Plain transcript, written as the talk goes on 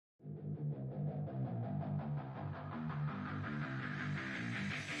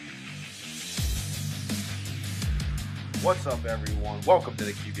What's up, everyone? Welcome to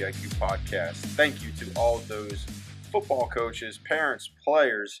the QBIQ podcast. Thank you to all those football coaches, parents,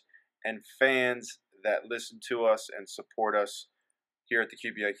 players, and fans that listen to us and support us here at the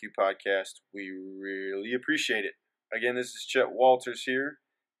QBIQ podcast. We really appreciate it. Again, this is Chet Walters here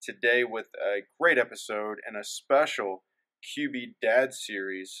today with a great episode and a special QB Dad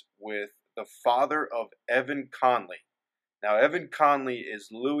series with the father of Evan Conley. Now, Evan Conley is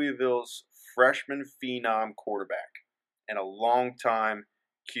Louisville's freshman phenom quarterback and a long-time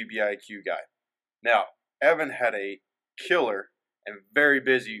QBIQ guy. Now, Evan had a killer and very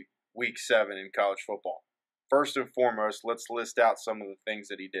busy Week 7 in college football. First and foremost, let's list out some of the things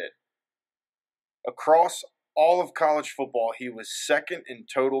that he did. Across all of college football, he was second in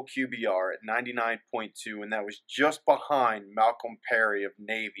total QBR at 99.2, and that was just behind Malcolm Perry of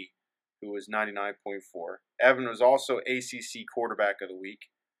Navy, who was 99.4. Evan was also ACC Quarterback of the Week,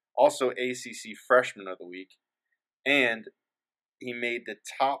 also ACC Freshman of the Week, and he made the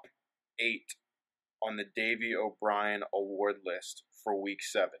top 8 on the Davy O'Brien Award list for Week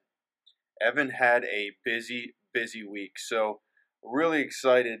 7. Evan had a busy week, so really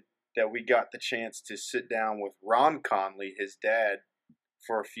excited that we got the chance to sit down with Ron Conley, his dad,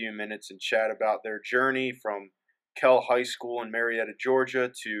 for a few minutes and chat about their journey from Kell High School in Marietta,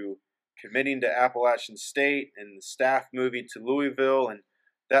 Georgia, to committing to Appalachian State and the staff moving to Louisville and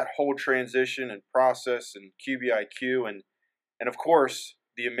that whole transition and process and QBIQ and of course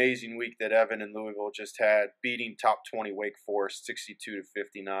the amazing week that Evan and Louisville just had, beating top 20 Wake Forest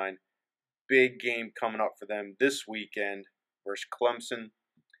 62-59. Big game coming up for them this weekend versus Clemson.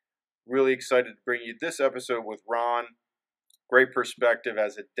 Really excited to bring you this episode with Ron. Great perspective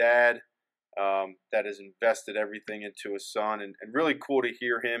as a dad that has invested everything into his son, and really cool to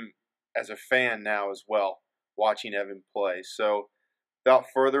hear him as a fan now as well, watching Evan play. So without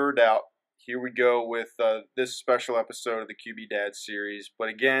further ado, here we go with this special episode of the QB Dad series. But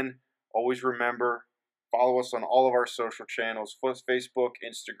again, always remember, follow us on all of our social channels, Facebook,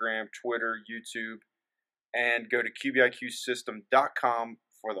 Instagram, Twitter, YouTube, and go to QBIQsystem.com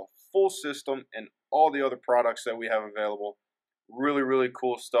for the full system and all the other products that we have available. Really, really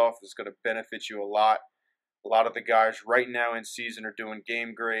cool stuff that's going to benefit you a lot. A lot of the guys right now in season are doing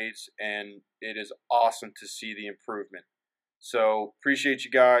game grades, and it is awesome to see the improvement. So appreciate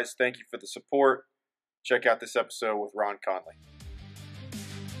you guys. Thank you for the support. Check out this episode with Ron Conley.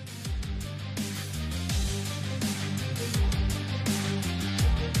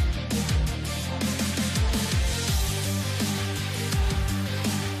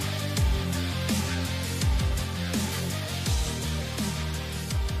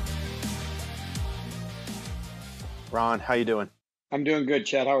 Ron, how you doing? I'm doing good,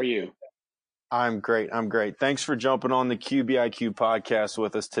 Chad. How are you? I'm great. Thanks for jumping on the QBIQ podcast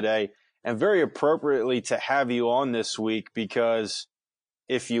with us today, and very appropriately to have you on this week, because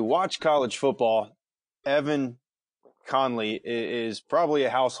if you watch college football, Evan Conley is probably a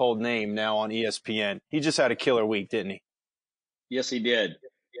household name now on ESPN. He just had a killer week, didn't he? Yes, he did.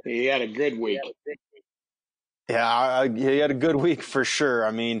 He had a good week. Yeah, he had a good week for sure.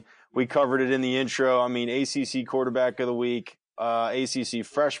 I mean, we covered it in the intro. I mean, ACC Quarterback of the Week, ACC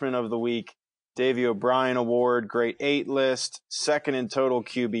Freshman of the Week, Davy O'Brien Award, Great 8 list, second in total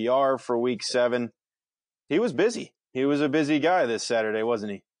QBR for Week 7. He was busy. He was a busy guy this Saturday,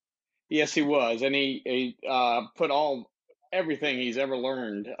 wasn't he? Yes, he was. And he put everything he's ever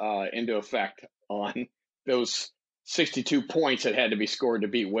learned into effect on those 62 points that had to be scored to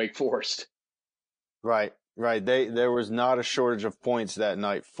beat Wake Forest. Right. There was not a shortage of points that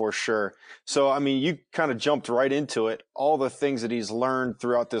night for sure. So, I mean, you kind of jumped right into it. All the things that he's learned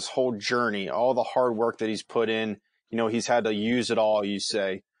throughout this whole journey, all the hard work that he's put in, he's had to use it all, you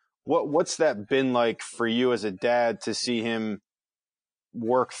say. What's that been like for you as a dad to see him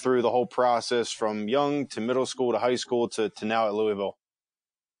work through the whole process from young to middle school to high school to now at Louisville?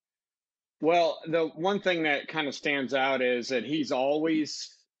 Well, the one thing that kind of stands out is that he's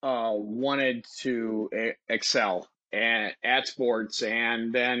always wanted to excel at sports,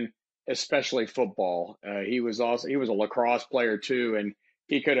 and then especially football. He was a lacrosse player too, and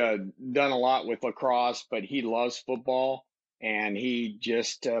he could have done a lot with lacrosse, but he loves football, and he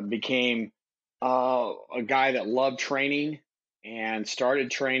just became a guy that loved training and started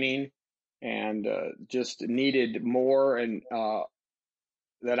training, and just needed more, and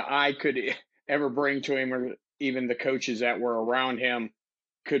that I could ever bring to him, or even the coaches that were around him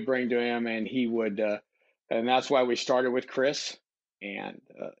could bring to him, and he would, and that's why we started with Chris, and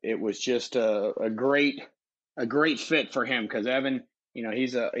it was just a great fit for him, because Evan,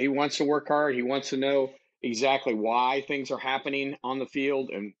 he wants to work hard, he wants to know exactly why things are happening on the field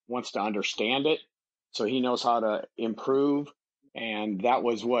and wants to understand it, so he knows how to improve. And that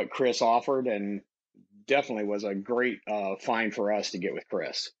was what Chris offered, and definitely was a great find for us to get with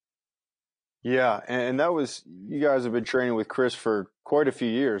Chris. Yeah, and that was, you guys have been training with Chris for quite a few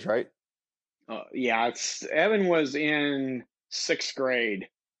years, right? Yeah, Evan was in sixth grade,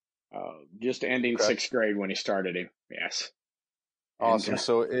 just ending Okay. sixth grade when he started him. Yes, and Awesome.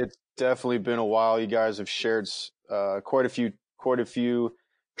 So it's definitely been a while. You guys have shared quite a few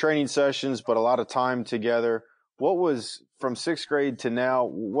training sessions, but a lot of time together. What was from sixth grade to now?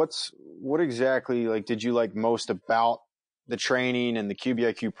 What exactly like did you like most about the training and the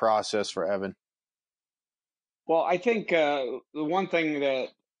QBIQ process for Evan? well, I think the one thing that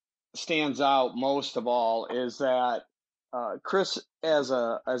stands out most of all is that Chris, as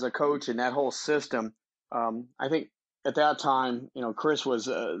a coach in that whole system, I think at that time, Chris was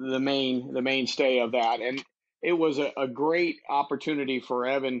the mainstay of that, and it was a great opportunity for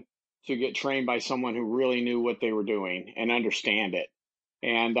Evan to get trained by someone who really knew what they were doing and understand it.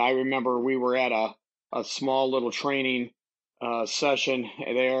 And I remember we were at a small little training session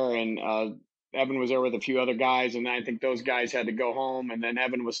there, and Evan was there with a few other guys, and I think those guys had to go home, and then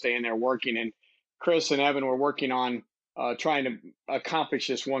Evan was staying there working, and Chris and Evan were working on trying to accomplish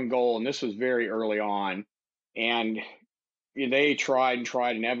this one goal, and this was very early on, and they tried and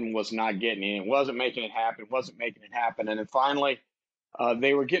tried, and Evan was not getting it. It wasn't making it happen, and then finally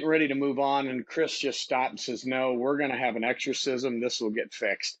they were getting ready to move on, and Chris just stopped and says, "No, we're going to have an exorcism. This will get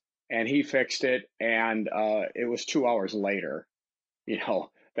fixed." And he fixed it, and it was 2 hours later,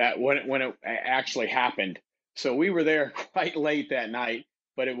 that when it actually happened. So we were there quite late that night,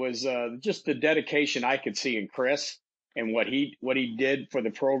 but it was just the dedication I could see in Chris and what he did for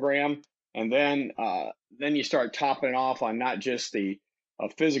the program. And then you start topping it off on not just the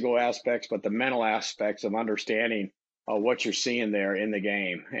physical aspects, but the mental aspects of understanding what you're seeing there in the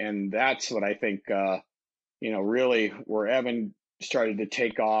game. And that's what I think, really where Evan started to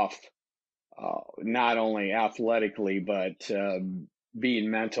take off, not only athletically, but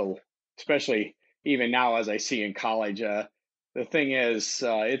being mental, especially even now as I see in college. The thing is,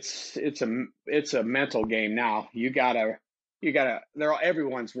 it's a mental game now. You gotta.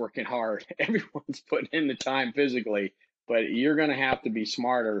 Everyone's working hard. Everyone's putting in the time physically, but you're gonna have to be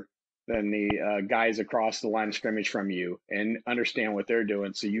smarter than the guys across the line of scrimmage from you and understand what they're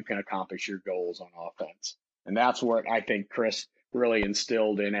doing so you can accomplish your goals on offense. And that's what I think Chris really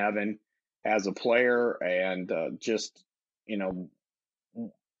instilled in Evan as a player, and just you know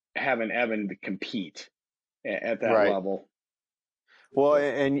having Evan to compete at that Right. level. Well, So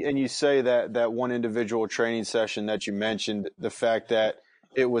and you say that one individual training session that you mentioned, the fact that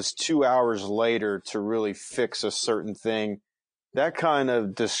it was 2 hours later to really fix a certain thing, that kind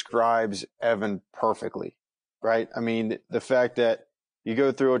of describes Evan perfectly, right? I mean, the fact that you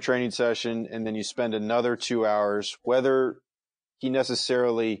go through a training session and then you spend another 2 hours, whether he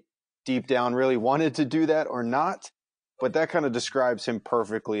necessarily deep down really wanted to do that or not, but that kind of describes him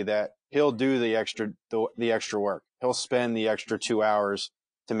perfectly, that he'll do the extra work. He'll spend the extra 2 hours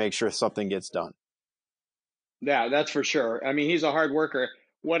to make sure something gets done. yeah, that's for sure. I mean, he's a hard worker.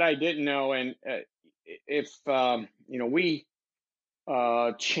 What I didn't know, and if we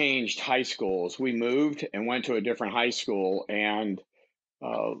changed high schools, we moved and went to a different high school, and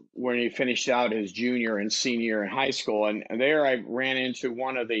when he finished out his junior and senior in high school, and there I ran into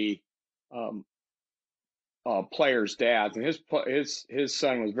one of the um, players' dads, and his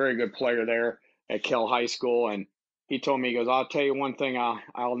son was a very good player there at Kell High School, and he told me, he goes, "I'll tell you one thing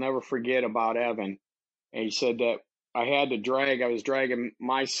I'll never forget about Evan." And he said that I was dragging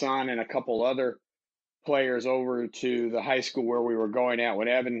my son and a couple other players over to the high school where we were going at when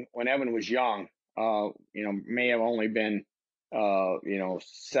Evan was young. May have only been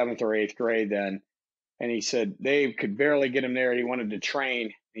seventh or eighth grade then. And he said they could barely get him there. He wanted to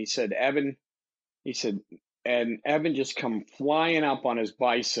train. He said, and Evan just come flying up on his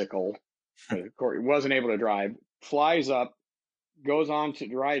bicycle. Of course, he wasn't able to drive. Flies up,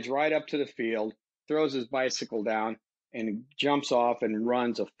 rides right up to the field, throws his bicycle down, and jumps off and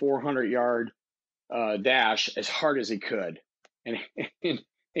runs a 400-yard dash as hard as he could. And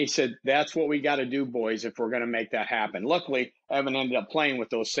he said, "That's what we got to do, boys, if we're going to make that happen." Luckily, Evan ended up playing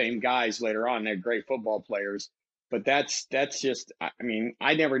with those same guys later on. They're great football players. But that's just, I mean,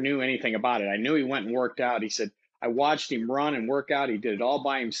 I never knew anything about it. I knew he went and worked out. He said, "I watched him run and work out. He did it all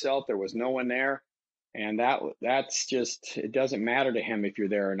by himself. There was no one there." And that's just, it doesn't matter to him if you're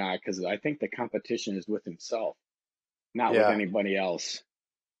there or not, because I think the competition is with himself, not with Yeah, anybody else.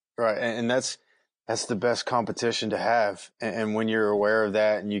 right. And that's the best competition to have. And when you're aware of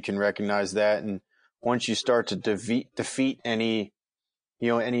that and you can recognize that, and once you start to defeat any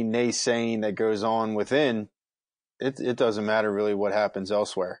any naysaying that goes on within, it doesn't matter really what happens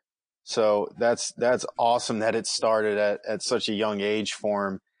elsewhere. So that's awesome that it started at such a young age for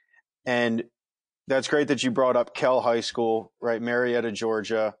him. And that's great that you brought up Kell High School, right? Marietta,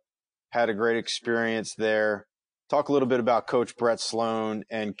 Georgia, had a great experience there. Talk a little bit about Coach Brett Sloan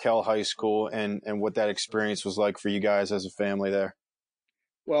and Kell High School and what that experience was like for you guys as a family there.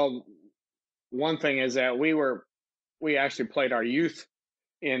 Well, one thing is that we actually played our youth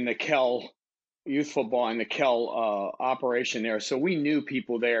in the Kell youth football in the Kell operation there, so we knew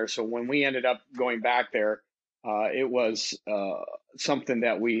people there. So when we ended up going back there, it was something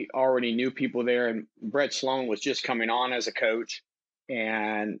that we already knew people there. And Brett Sloan was just coming on as a coach,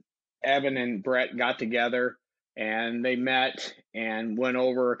 and Evan and Brett got together and they met and went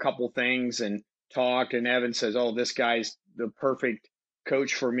over a couple things and talked. And Evan says, "Oh, this guy's the perfect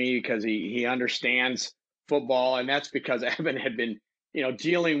coach for me because he understands football." And that's because Evan had been,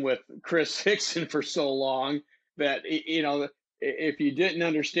 dealing with Chris Hickson for so long that, if you didn't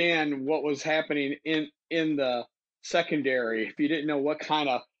understand what was happening in the secondary, if you didn't know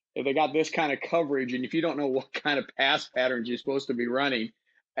if they got this kind of coverage, and if you don't know what kind of pass patterns you're supposed to be running,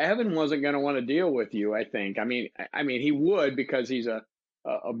 Evan wasn't going to want to deal with you, I think. I mean, he would, because he's a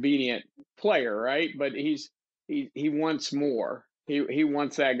obedient player, right? But he wants more. He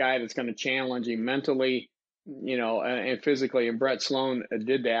wants that guy that's going to challenge him mentally, and physically. And Brett Sloan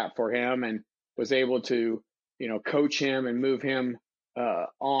did that for him and was able to, coach him and move him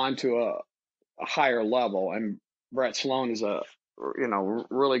on to a higher level. And Brett Sloan is a,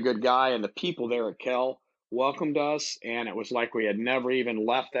 really good guy, and the people there at Kell welcomed us, and it was like we had never even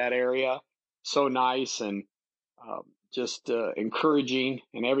left that area. So nice and just encouraging,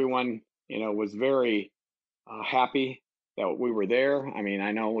 and everyone, was very happy that we were there. I mean,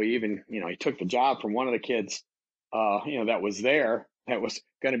 I know we even, he took the job from one of the kids, that was there, that was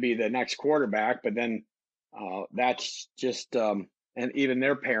going to be the next quarterback. But then that's just, and even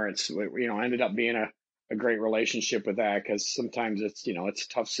their parents, ended up being a great relationship with that, because sometimes it's, it's a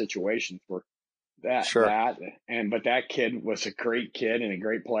tough situation for Sure. but that kid was a great kid and a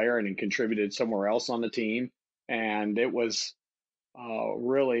great player, and he contributed somewhere else on the team. And it was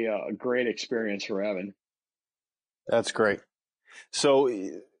really a great experience for Evan. That's great. So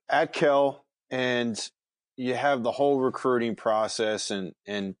at Kell, and you have the whole recruiting process, and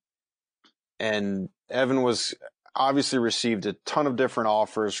Evan was obviously received a ton of different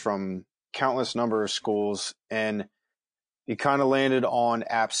offers from countless number of schools, and he kind of landed on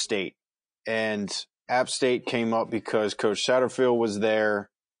App State. And App State came up because Coach Satterfield was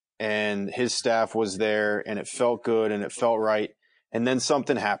there and his staff was there, and it felt good and it felt right. And then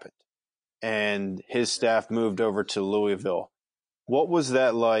something happened and his staff moved over to Louisville. What was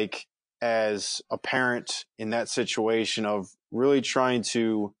that like as a parent in that situation of really trying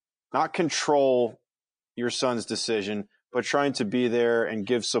to not control your son's decision, but trying to be there and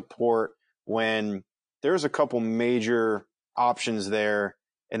give support when there's a couple major options there?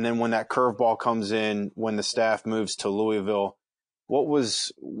 And then when that curveball comes in, when the staff moves to Louisville, what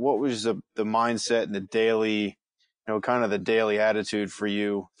was the mindset and the daily, kind of the daily attitude for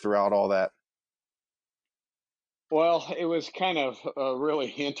you throughout all that? Well, it was kind of really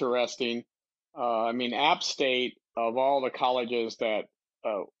interesting. I mean, App State, of all the colleges that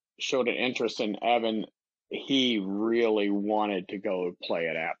uh, showed an interest in Evan, he really wanted to go play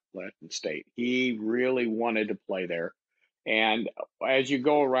at Appalachian State. He really wanted to play there. And as you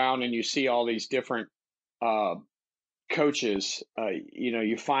go around and you see all these different uh, coaches,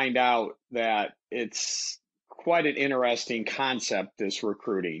 you find out that it's quite an interesting concept, this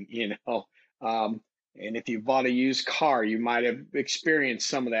recruiting, Um, and if you bought a used car, you might have experienced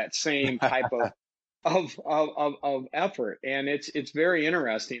some of that same type of effort. And it's very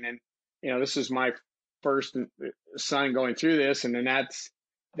interesting. And, this is my first son going through this. And then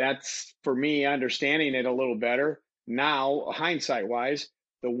that's for me understanding it a little better now, hindsight wise.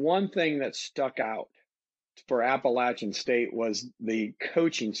 The one thing that stuck out for Appalachian State was the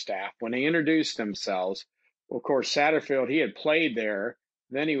coaching staff. When they introduced themselves, of course, Satterfield, he had played there.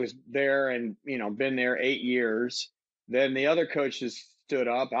 Then he was there and, been there 8 years. Then the other coaches stood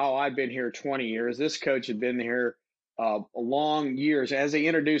up. Oh, I've been here 20 years. This coach had been here long years. As they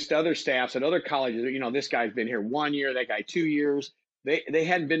introduced other staffs at other colleges, this guy's been here 1 year, that guy 2 years. They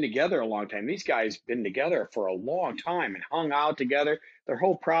hadn't been together a long time. These guys been together for a long time and hung out together. Their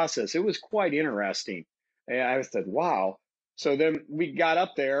whole process, it was quite interesting. And I said, wow. So then we got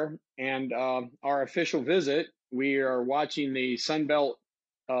up there, and our official visit, we are watching the Sun Belt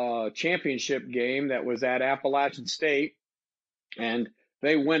championship game that was at Appalachian State, and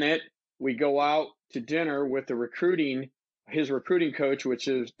they win it. We go out to dinner with the recruiting his recruiting coach, which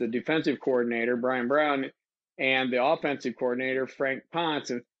is the defensive coordinator, Brian Brown, and the offensive coordinator, Frank Ponce.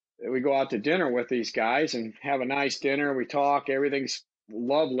 And we go out to dinner with these guys and have a nice dinner. We talk, everything's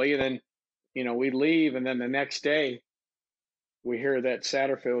lovely. And then, we leave. And then the next day, we hear that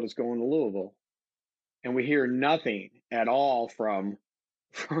Satterfield is going to Louisville. And we hear nothing at all from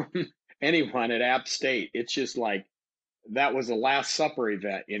anyone at App State. It's just like that was a Last Supper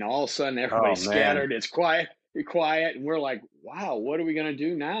event. All of a sudden everybody's scattered. It's quiet, and we're like, wow, what are we going to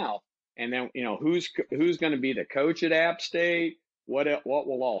do now? And then who's going to be the coach at App State? What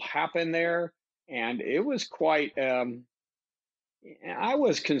will all happen there? And it was quite. I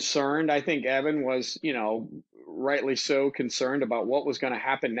was concerned. I think Evan was, rightly so concerned about what was going to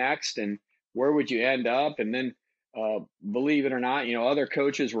happen next and where would you end up. And then, believe it or not, other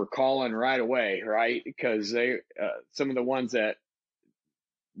coaches were calling right away, right? Because some of the ones that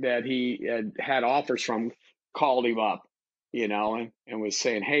he had offers from called him up, and was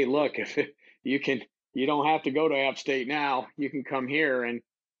saying, hey, look, if you don't have to go to App State now, you can come here. And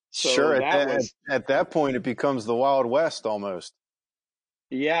so sure, at that point, it becomes the Wild West almost.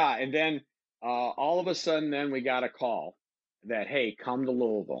 Yeah, and then all of a sudden, then we got a call that, hey, come to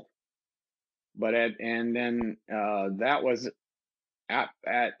Louisville. But then that was at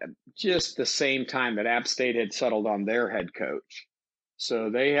just the same time that App State had settled on their head coach. So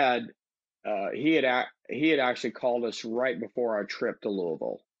they had he had actually called us right before our trip to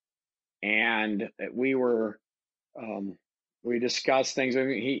Louisville, and we were we discussed things. I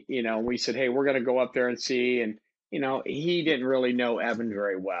mean, we said, hey, we're going to go up there and see. And he didn't really know Evan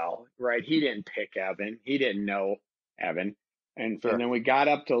very well, right? He didn't pick Evan. He didn't know Evan. And Sure. And then we got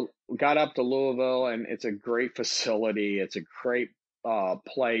up to Louisville, and it's a great facility. It's a great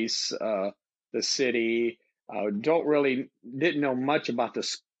place. The city didn't know much about the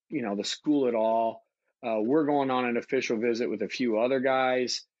school at all. We're going on an official visit with a few other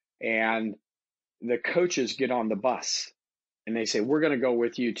guys, and the coaches get on the bus and they say, we're going to go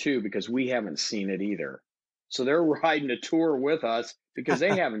with you too, because we haven't seen it either. So they're riding a tour with us because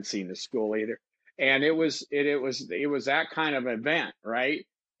they haven't seen the school either. And it was that kind of event, right?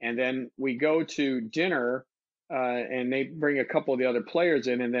 And then we go to dinner, and they bring a couple of the other players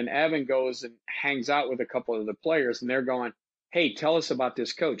in, and then Evan goes and hangs out with a couple of the players, and they're going, hey, tell us about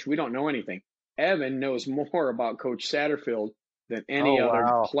this coach. We don't know anything. Evan knows more about Coach Satterfield than any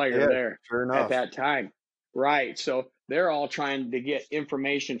other player there at that time. Right. So they're all trying to get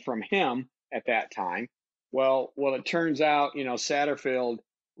information from him at that time. Well, it turns out, Satterfield,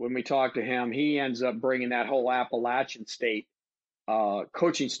 when we talk to him, he ends up bringing that whole Appalachian State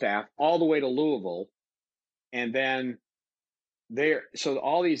coaching staff all the way to Louisville. And then so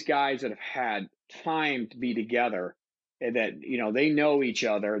all these guys that have had time to be together, and that, they know each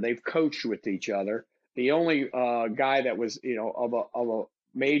other, they've coached with each other. The only guy that was, of a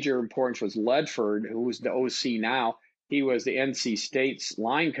major importance was Ledford, who was the OC now. He was the NC State's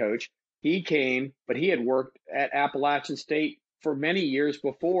line coach. He came, but he had worked at Appalachian State for many years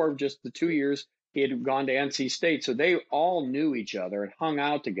before, just the 2 years he had gone to NC State. So they all knew each other and hung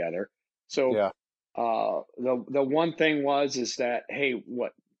out together. So yeah. The one thing is that, hey,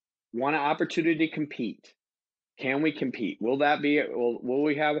 want an opportunity to compete? Can we compete? Will that be? Will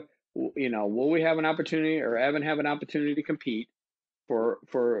we have? Will we have an opportunity, or Evan have an opportunity to compete for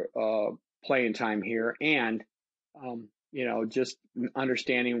playing time here? And just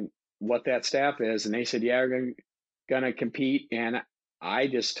understanding what that staff is. And they said, yeah, we're gonna compete. And I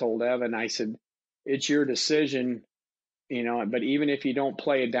just told Evan, I said, it's your decision, but even if you don't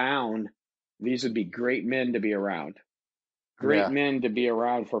play it down, these would be great men to be around. Great men to be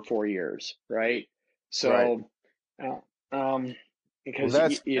around for 4 years, right? So, because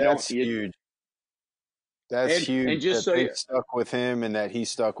that's huge. That's huge. And just that they stuck with him and that he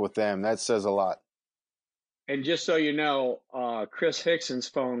stuck with them. That says a lot. And just so you know, Chris Hickson's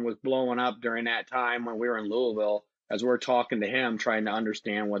phone was blowing up during that time when we were in Louisville, as we're talking to him, trying to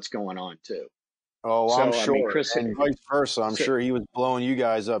understand what's going on too. Oh, so, I'm sure. I mean, Chris, and vice versa. I'm sure he was blowing you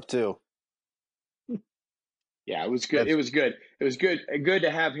guys up too. Yeah, it was good. It was good. It was good. Good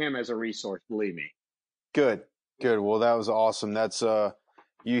to have him as a resource. Believe me. Good. Well, that was awesome. That's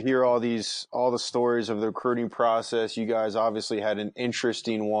you hear all the stories of the recruiting process. You guys obviously had an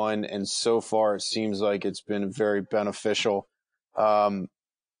interesting one, and so far it seems like it's been very beneficial. Ron,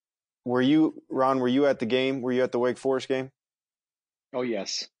 were you at the game? Were you at the Wake Forest game? Oh,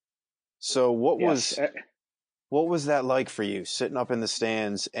 yes. So what was that like for you, sitting up in the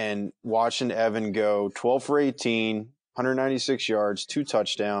stands and watching Evan go 12 for 18, 196 yards, 2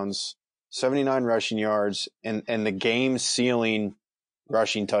 touchdowns, 79 rushing yards, and the game-sealing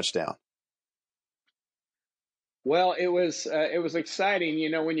rushing touchdown? Well, it was exciting. You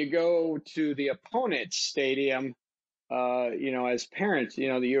know, when you go to the opponent's stadium, you know, as parents, you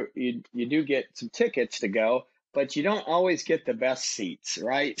know, you do get some tickets to go, but you don't always get the best seats,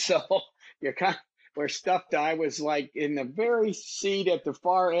 right? So you're kind of we're stuffed. I was like in the very seat at the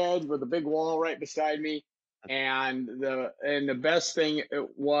far edge with a big wall right beside me. And the best thing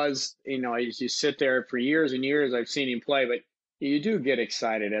it was, you know, as you sit there for years and years, I've seen him play, but you do get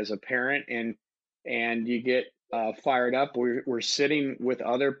excited as a parent, and you get fired up. We're sitting with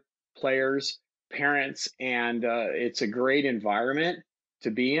other players, parents, and it's a great environment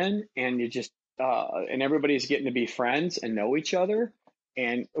to be in, and you just and everybody's getting to be friends and know each other,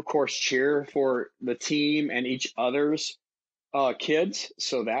 and of course cheer for the team and each other's kids,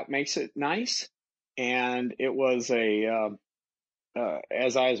 so that makes it nice. And it was as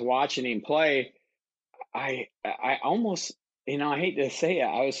I was watching him play, I almost, you know, I hate to say it,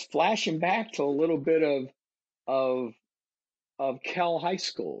 I was flashing back to a little bit of of Cal High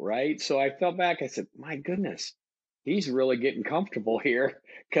School, right? So I felt back. I said, "My goodness, he's really getting comfortable here,"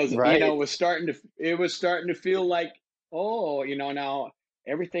 because you know Right. it was starting to feel like, oh, you know, now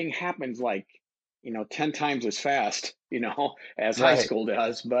everything happens like, you know, 10 times as fast, you know, as high Right. school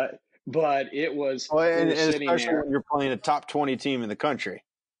does. But it was Well, we were and sitting especially there. when you're playing a top 20 team in the country.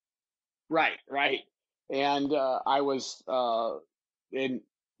 Right, right. And I was in,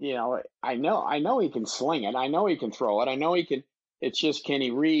 you know, I know he can sling it. I know he can throw it. I know he can. It's just, can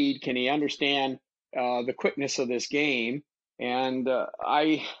he read? Can he understand the quickness of this game? And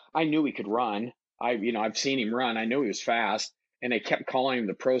I knew he could run. You know, I've seen him run. I knew he was fast, and they kept calling him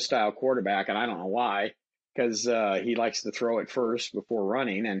the pro style quarterback, and I don't know why, because he likes to throw it first before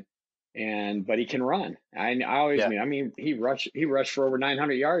running, and but he can run. I always Yeah. mean, I mean, he rushed for over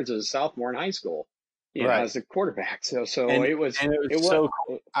 900 yards as a sophomore in high school, you know, Right. as a quarterback. So And and it was it was so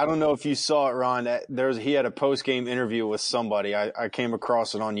cool. I don't know if you saw it, Ron. He had a post game interview with somebody. I came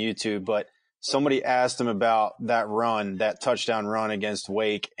across it on YouTube, but somebody asked him about that run, that touchdown run against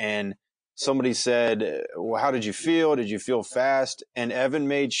Wake, and somebody said, "Well, how did you feel? Did you feel fast?" And Evan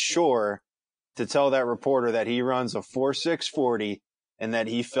made sure to tell that reporter that he runs a 4.640 and that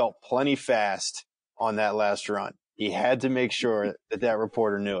he felt plenty fast on that last run. He had to make sure that that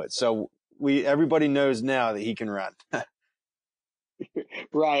reporter knew it. So everybody knows now that he can run.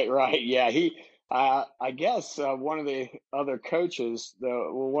 right, right. Yeah, I guess one of the other coaches,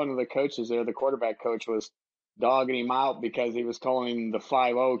 one of the coaches there, the quarterback coach, was dogging him out because he was calling him the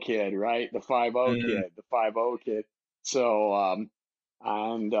 5-0 kid, right? The 5-0 Mm, kid, the 5-0 kid. So,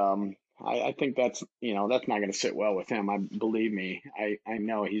 and I think that's, you know, that's not going to sit well with him. I believe me. I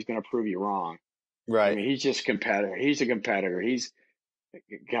know he's going to prove you wrong. I right. mean, he's just a competitor. He's a competitor.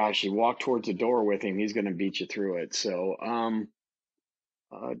 Gosh, you walk towards the door with him, he's going to beat you through it. So,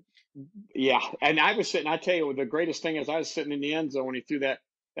 uh, yeah. And I was sitting. I tell you, the greatest thing is I was sitting in the end zone when he threw that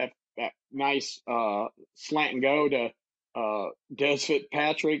nice slant and go to Des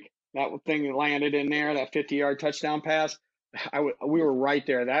Fitzpatrick. That thing that landed in there, that 50-yard touchdown pass. We were right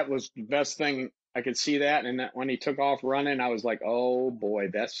there. That was the best thing. I could see that, and that when he took off running, I was like, "Oh boy,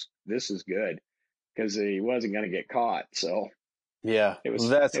 this is good," because he wasn't going to get caught. So Yeah. Well,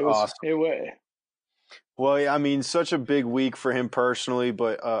 that's awesome. it was. Well, yeah, I mean, such a big week for him personally,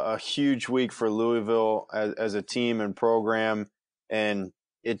 but a huge week for Louisville as a team and program. And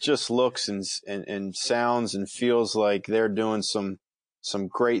it just looks and sounds and feels like they're doing some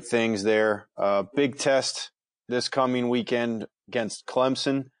great things there. Big test this coming weekend against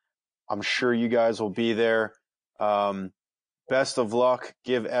Clemson. I'm sure you guys will be there. Um, Best of luck.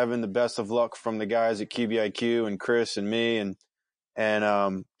 Give Evan the best of luck from the guys at QBIQ and Chris and me, and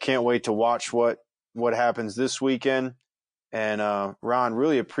can't wait to watch what happens this weekend. And Ron,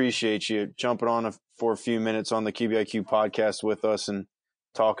 really appreciate you jumping on for a few minutes on the QBIQ podcast with us and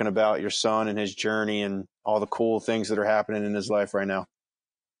talking about your son and his journey and all the cool things that are happening in his life right now.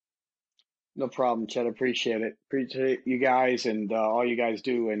 No problem, Chet. Appreciate it. Appreciate you guys and all you guys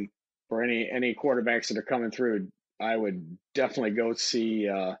do. And for any quarterbacks that are coming through, I would definitely go see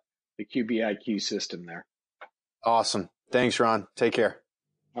the QBIQ system there. Awesome. Thanks, Ron. Take care.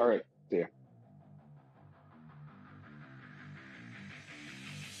 All right. See ya.